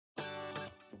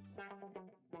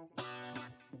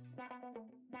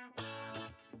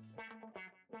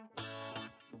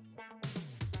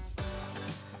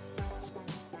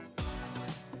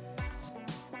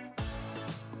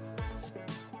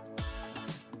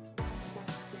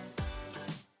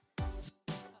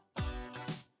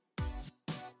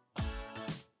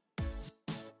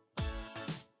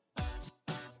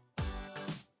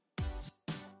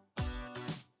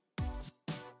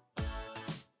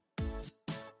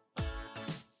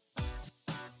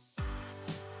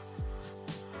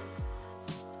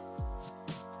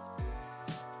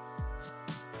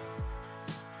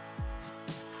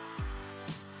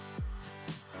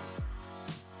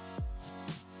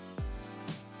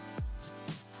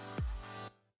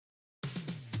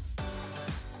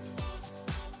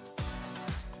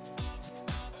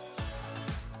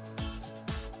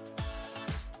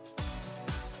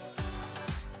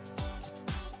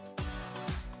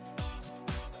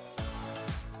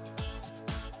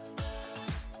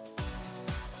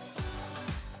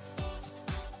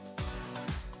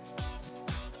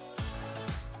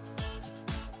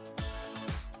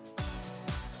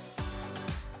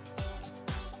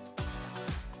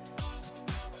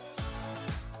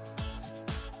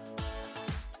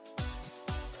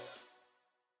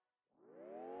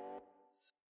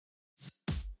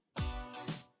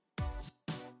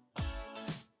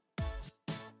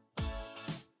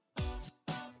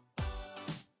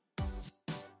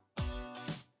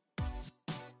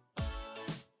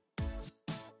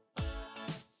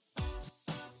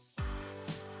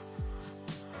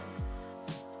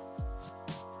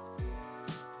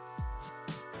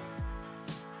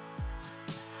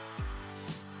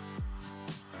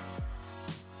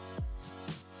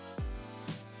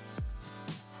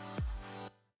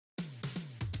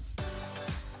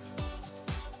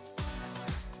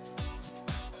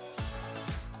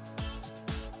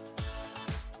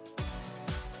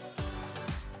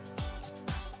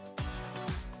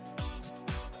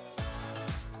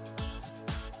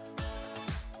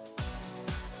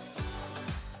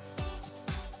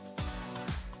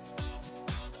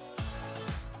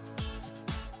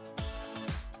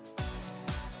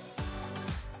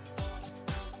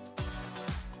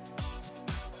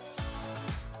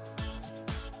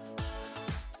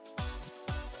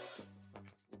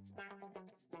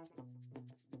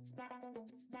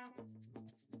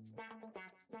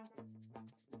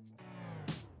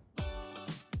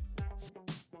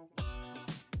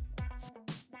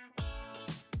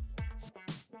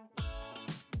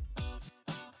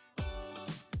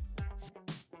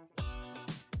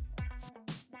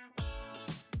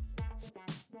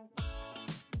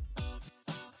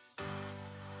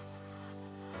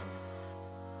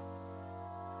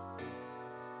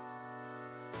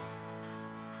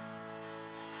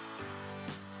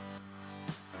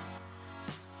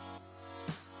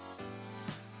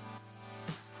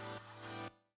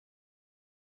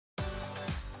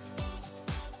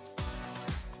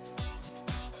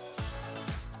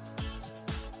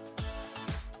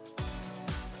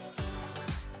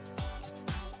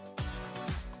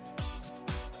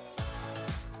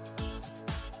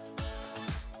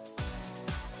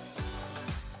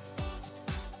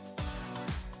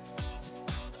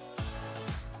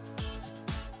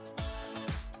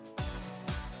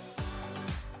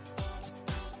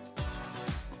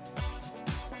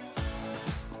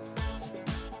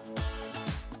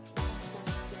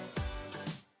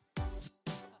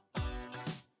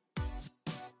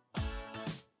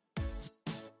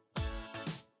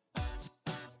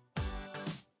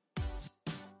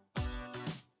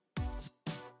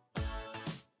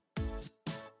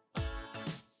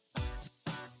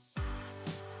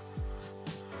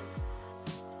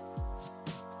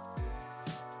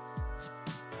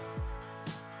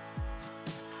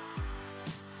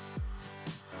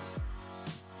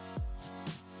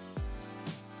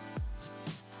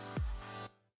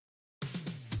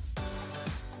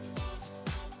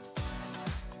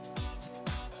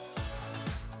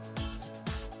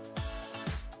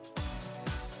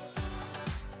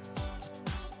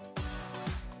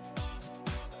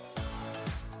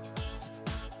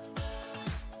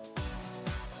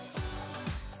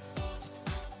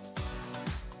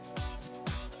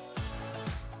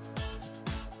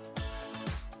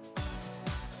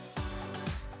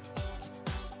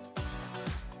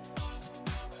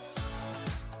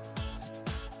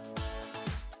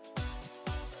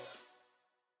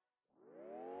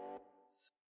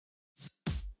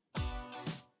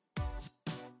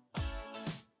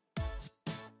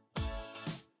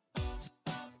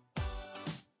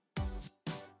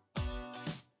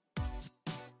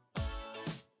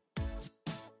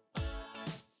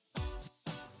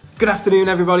Good afternoon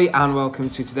everybody and welcome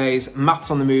to today's Maths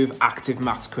on the Move Active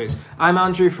Maths Quiz. I'm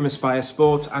Andrew from Aspire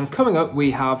Sports and coming up we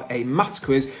have a maths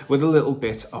quiz with a little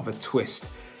bit of a twist.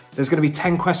 There's going to be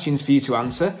 10 questions for you to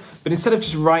answer, but instead of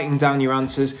just writing down your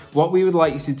answers, what we would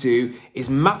like you to do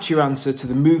is match your answer to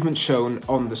the movement shown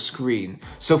on the screen.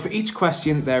 So for each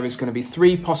question there is going to be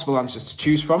 3 possible answers to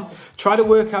choose from. Try to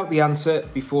work out the answer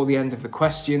before the end of the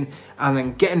question and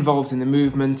then get involved in the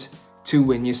movement to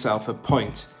win yourself a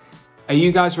point. Are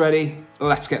you guys ready?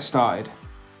 Let's get started.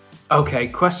 Okay,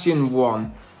 question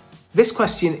 1. This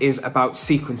question is about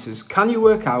sequences. Can you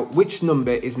work out which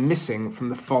number is missing from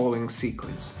the following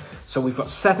sequence? So we've got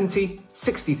 70,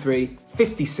 63,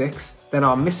 56, then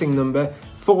our missing number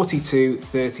 42,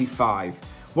 35.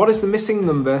 What is the missing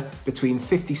number between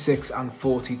 56 and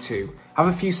 42? Have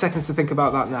a few seconds to think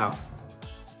about that now.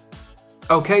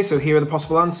 Okay, so here are the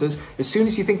possible answers. As soon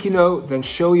as you think you know, then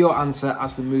show your answer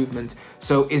as the movement.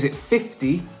 So is it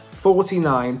 50,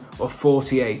 49 or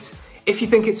 48? If you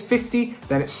think it's 50,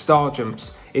 then it's star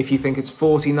jumps. If you think it's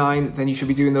 49, then you should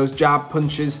be doing those jab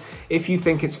punches. If you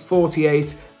think it's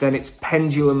 48, then it's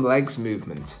pendulum legs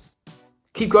movement.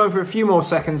 Keep going for a few more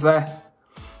seconds there.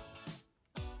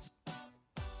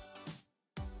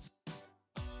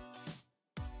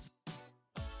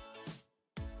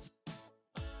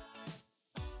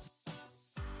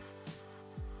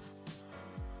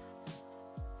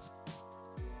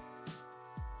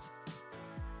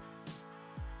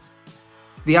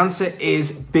 The answer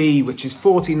is B, which is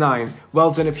 49. Well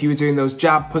done if you were doing those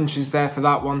jab punches there for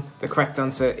that one. The correct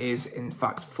answer is in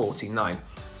fact 49.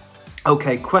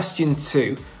 Okay, question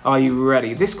 2. Are you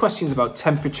ready? This question is about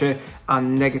temperature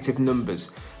and negative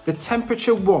numbers. The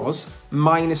temperature was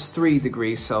 -3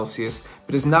 degrees Celsius,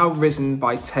 but has now risen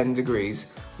by 10 degrees.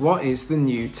 What is the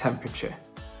new temperature?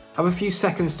 Have a few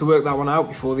seconds to work that one out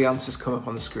before the answers come up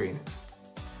on the screen.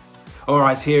 All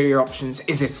right, here are your options.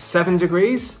 Is it 7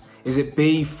 degrees? Is it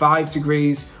B, 5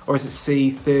 degrees, or is it C,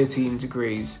 13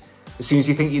 degrees? As soon as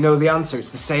you think you know the answer,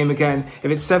 it's the same again. If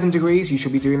it's 7 degrees, you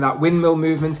should be doing that windmill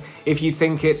movement. If you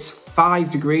think it's 5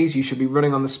 degrees, you should be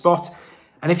running on the spot.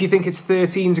 And if you think it's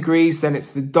 13 degrees, then it's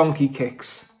the donkey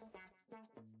kicks.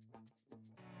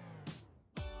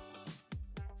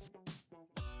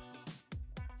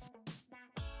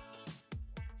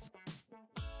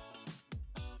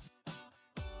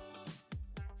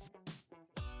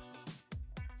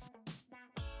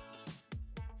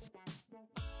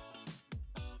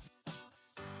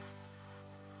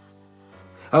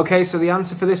 Okay, so the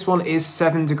answer for this one is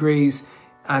 7 degrees.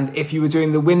 And if you were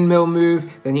doing the windmill move,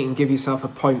 then you can give yourself a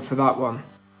point for that one.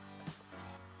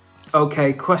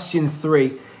 Okay, question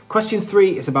 3. Question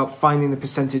 3 is about finding the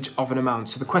percentage of an amount.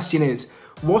 So the question is,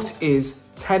 what is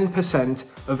 10%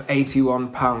 of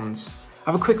 £81?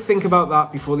 Have a quick think about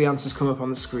that before the answers come up on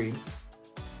the screen.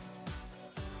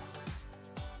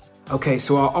 Okay,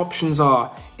 so our options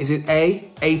are, is it A,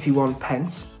 81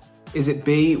 pence? Is it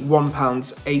B,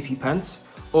 £1 80 pence?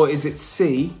 Or is it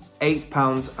C,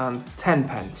 £8 and 10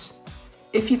 pence?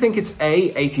 If you think it's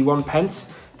A, 81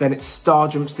 pence, then it's star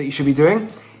jumps that you should be doing.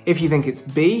 If you think it's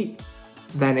B,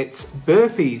 then it's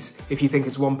burpees. If you think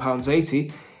it's £1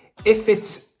 80.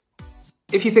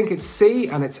 If you think it's C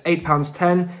and it's £8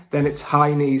 10, then it's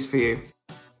high knees for you.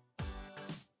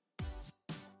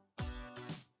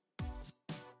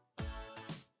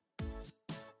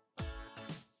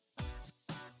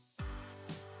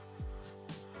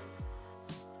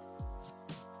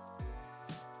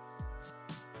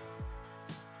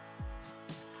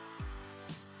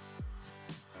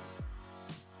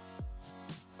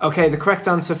 Okay, the correct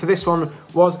answer for this one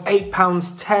was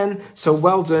 £8 10, so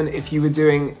well done if you were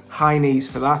doing high knees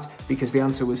for that, because the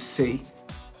answer was C.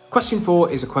 Question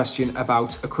 4 is a question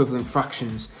about equivalent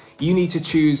fractions. You need to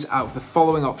choose out of the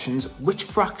following options which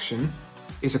fraction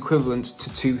is equivalent to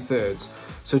 2/3.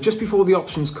 So just before the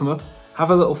options come up,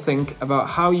 have a little think about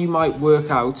how you might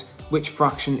work out which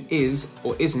fraction is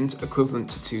or isn't equivalent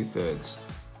to 2/3.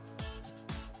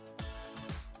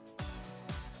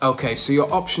 Okay, so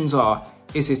your options are,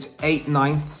 is it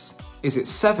 8/9, is it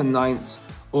 7/9,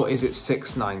 or is it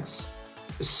 6/9?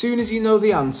 As soon as you know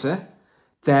the answer,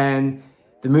 then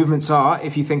the movements are,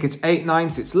 if you think it's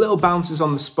 8/9, it's little bounces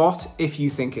on the spot. If you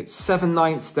think it's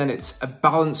 7/9, then it's a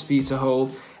balance for you to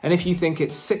hold. And if you think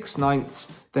it's 6/9,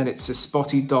 then it's a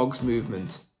spotty dogs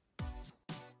movement.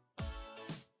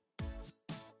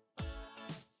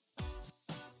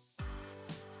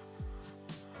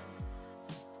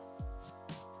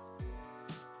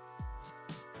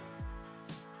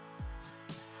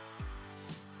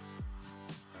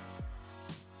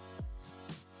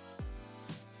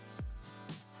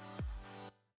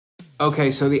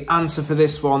 Okay, so the answer for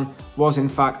this one was in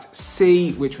fact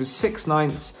C, which was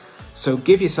 6/9. So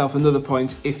give yourself another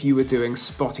point if you were doing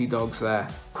spotty dogs there.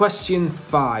 Question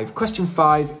 5. Question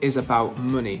 5 is about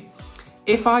money.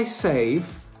 If I save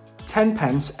 10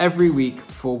 pence every week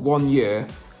for 1 year,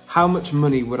 how much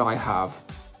money would I have?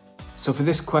 So for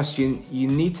this question, you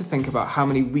need to think about how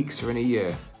many weeks are in a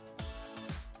year.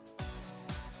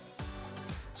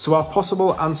 So our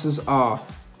possible answers are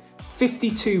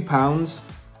 £52,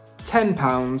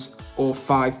 £10 or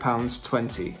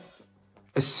 £5.20.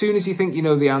 As soon as you think you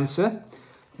know the answer,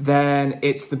 then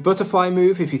it's the butterfly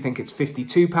move if you think it's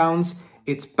 £52,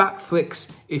 it's back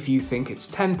flicks if you think it's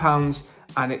 £10,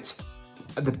 and it's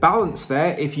the balance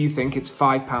there if you think it's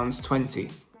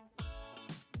 £5.20.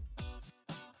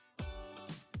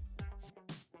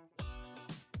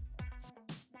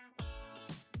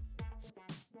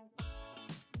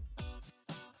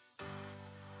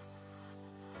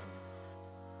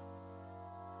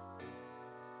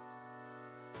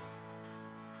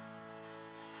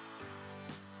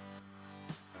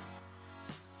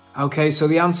 Okay, so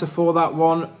the answer for that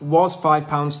one was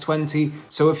 £5.20.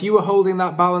 So if you were holding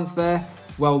that balance there,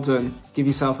 well done. Give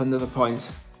yourself another point.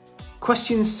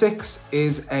 Question 6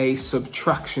 is a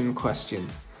subtraction question.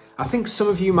 I think some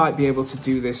of you might be able to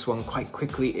do this one quite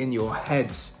quickly in your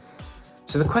heads.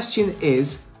 So the question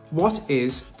is, what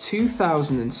is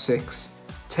 2006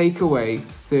 take away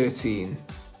 13?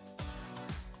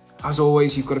 As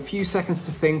always, you've got a few seconds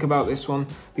to think about this one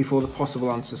before the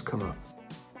possible answers come up.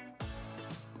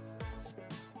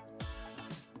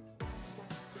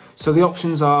 So the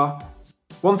options are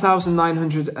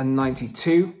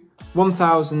 1992,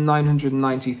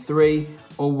 1993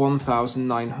 or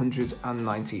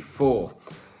 1994.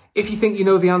 If you think you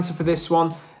know the answer for this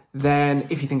one, then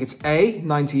if you think it's A,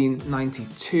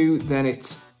 1992, then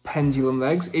it's pendulum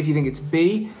legs. If you think it's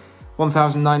B,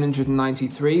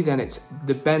 1993, then it's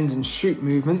the bend and shoot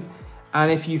movement. And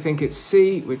if you think it's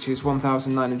C, which is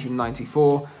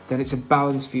 1994, then it's a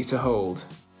balance for you to hold.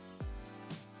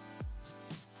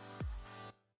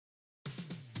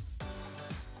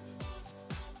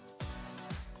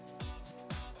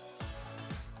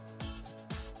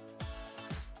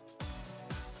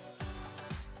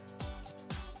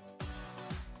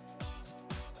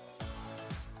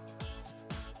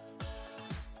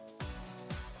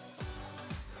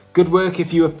 Good work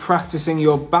if you were practicing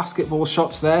your basketball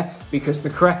shots there, because the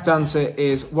correct answer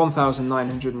is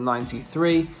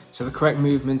 1993, so the correct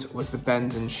movement was the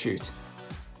bend and shoot.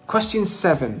 Question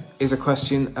 7 is a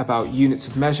question about units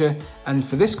of measure, and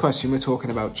for this question we're talking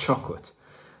about chocolate.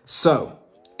 So,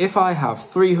 if I have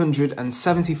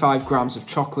 375 grams of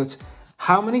chocolate,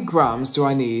 how many grams do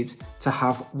I need to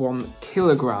have 1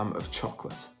 kilogram of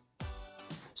chocolate?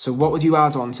 So what would you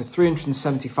add on to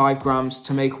 375 grams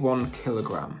to make 1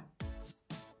 kilogram?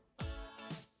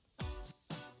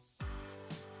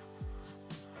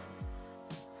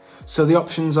 So the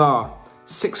options are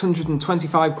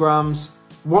 625 grams,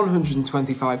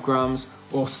 125 grams,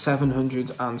 or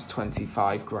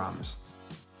 725 grams.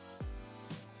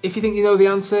 If you think you know the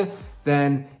answer,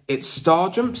 then it's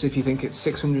star jumps if you think it's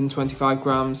 625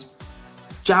 grams,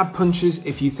 jab punches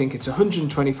if you think it's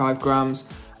 125 grams,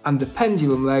 and the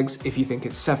pendulum legs if you think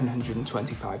it's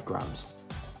 725 grams.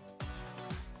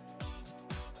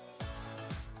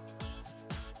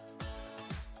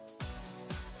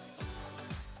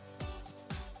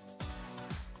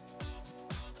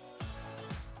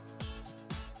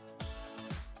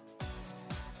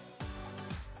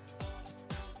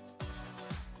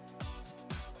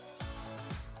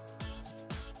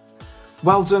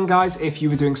 Well done guys if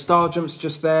you were doing star jumps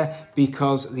just there,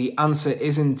 because the answer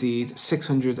is indeed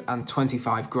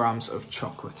 625 grams of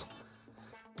chocolate.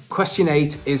 Question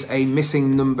 8 is a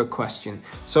missing number question.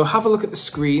 So have a look at the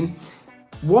screen.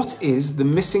 What is the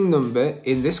missing number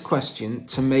in this question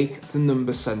to make the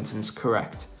number sentence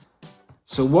correct?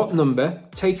 So what number,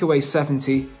 take away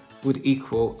 70, would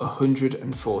equal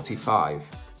 145?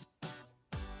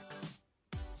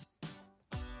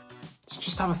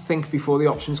 Just have a think before the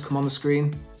options come on the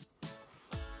screen.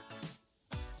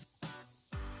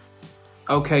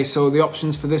 Okay, so the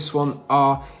options for this one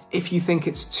are, if you think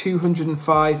it's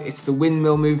 205, it's the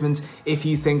windmill movement. If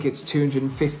you think it's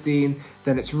 215,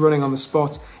 then it's running on the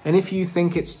spot. And if you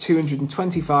think it's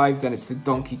 225, then it's the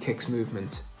donkey kicks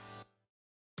movement.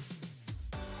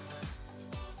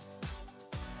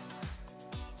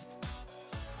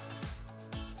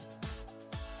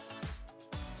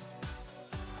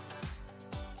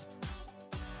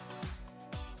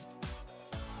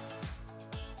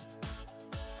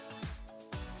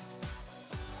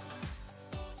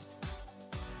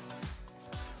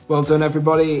 Well done,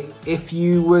 everybody. If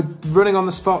you were running on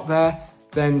the spot there,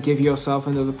 then give yourself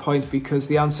another point because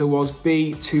the answer was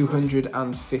B,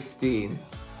 215.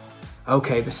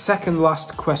 Okay, the second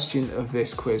last question of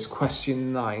this quiz,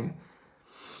 question 9.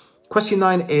 Question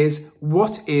 9 is,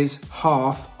 what is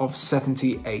half of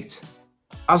 78?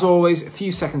 As always, a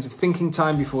few seconds of thinking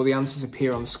time before the answers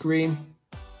appear on the screen.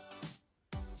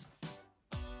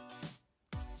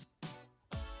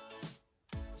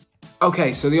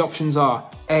 Okay, so the options are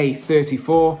A,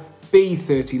 34, B,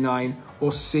 39,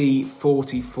 or C,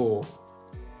 44.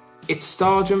 It's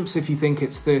star jumps if you think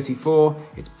it's 34,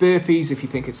 it's burpees if you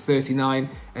think it's 39,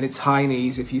 and it's high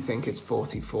knees if you think it's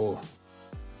 44.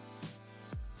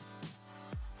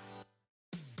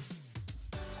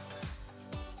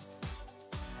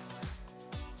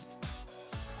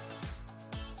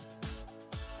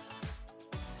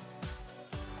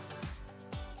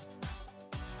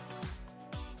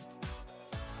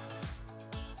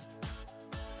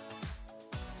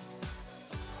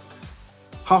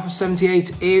 Half of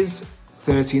 78 is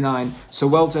 39, so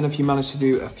well done if you managed to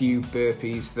do a few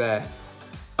burpees there.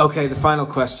 Okay, the final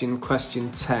question, question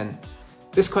 10.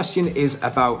 This question is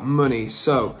about money.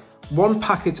 So, one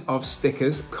packet of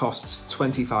stickers costs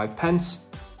 25 pence.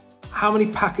 How many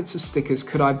packets of stickers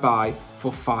could I buy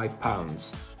for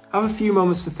 £5? Have a few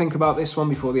moments to think about this one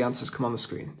before the answers come on the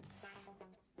screen.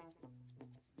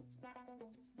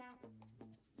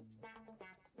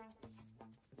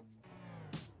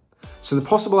 So the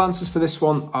possible answers for this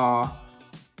one are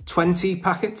 20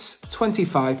 packets,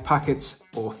 25 packets,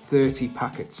 or 30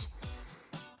 packets.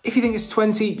 If you think it's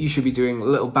 20, you should be doing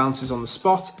little bounces on the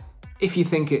spot. If you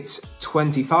think it's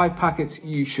 25 packets,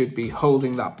 you should be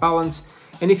holding that balance.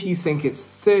 And if you think it's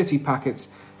 30 packets,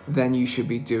 then you should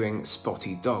be doing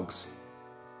spotty dogs.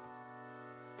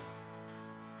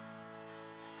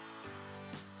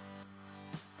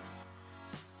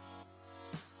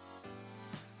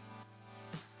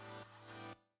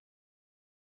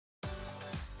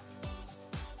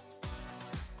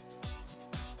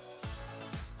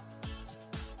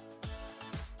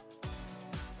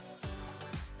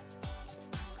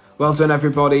 Well done,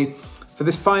 everybody. For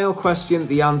this final question,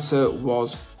 the answer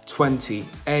was 20,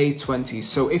 A, 20.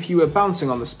 So if you were bouncing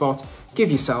on the spot,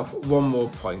 give yourself one more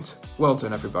point. Well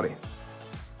done, everybody.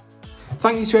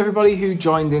 Thank you to everybody who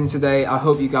joined in today. I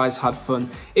hope you guys had fun.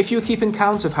 If you were keeping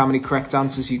count of how many correct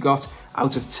answers you got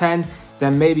out of 10,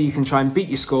 then maybe you can try and beat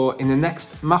your score in the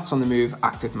next Maths on the Move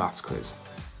Active Maths quiz.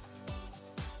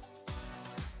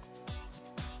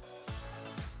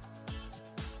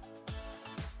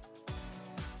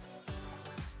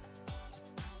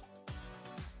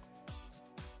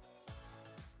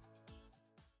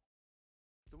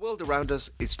 The world around us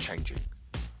is changing.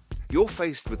 You're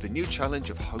faced with the new challenge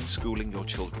of homeschooling your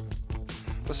children.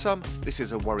 For some, this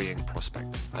is a worrying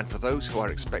prospect, and for those who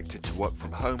are expected to work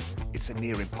from home, it's a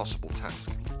near impossible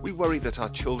task. We worry that our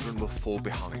children will fall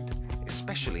behind,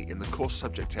 especially in the core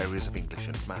subject areas of English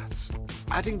and maths.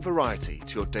 Adding variety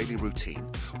to your daily routine,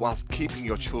 whilst keeping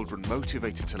your children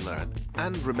motivated to learn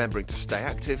and remembering to stay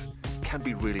active, can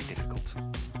be really difficult.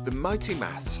 The Mighty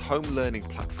Maths home learning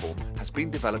platform has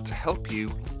been developed to help you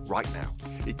right now.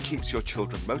 It keeps your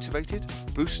children motivated,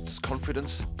 boosts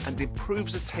confidence, and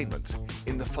improves attainment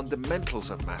in the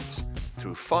fundamentals of maths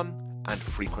through fun and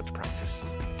frequent practice.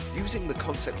 Using the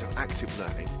concept of active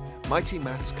learning, Mighty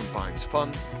Maths combines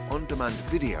fun, on-demand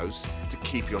videos to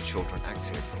keep your children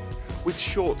active, with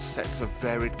short sets of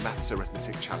varied maths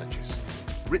arithmetic challenges.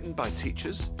 Written by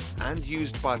teachers and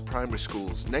used by primary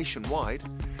schools nationwide,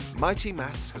 Mighty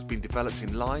Maths has been developed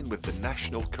in line with the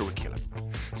national curriculum,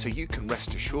 so you can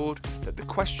rest assured that the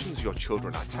questions your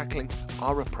children are tackling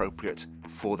are appropriate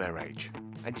for their age.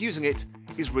 And using it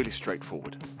is really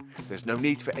straightforward. There's no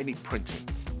need for any printing.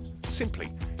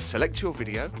 Simply select your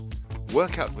video,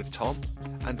 work out with Tom,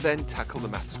 and then tackle the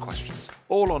maths questions,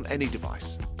 all on any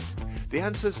device. The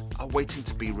answers are waiting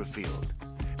to be revealed,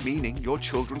 meaning your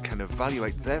children can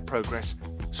evaluate their progress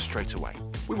straight away.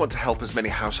 We want to help as many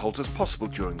households as possible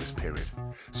during this period,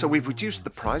 so we've reduced the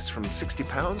price from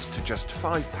 £60 to just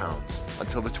 £5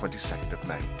 until the 22nd of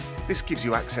May. This gives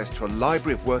you access to a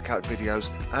library of workout videos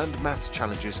and maths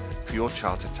challenges for your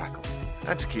child to tackle.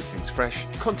 And to keep things fresh,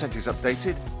 content is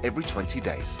updated every 20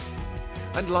 days.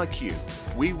 And like you,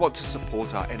 we want to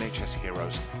support our NHS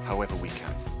heroes however we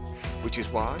can, which is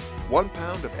why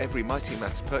 £1 of every Mighty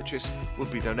Maths purchase will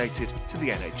be donated to the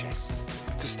NHS.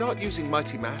 To start using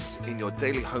Mighty Maths in your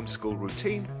daily homeschool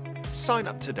routine, sign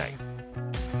up today.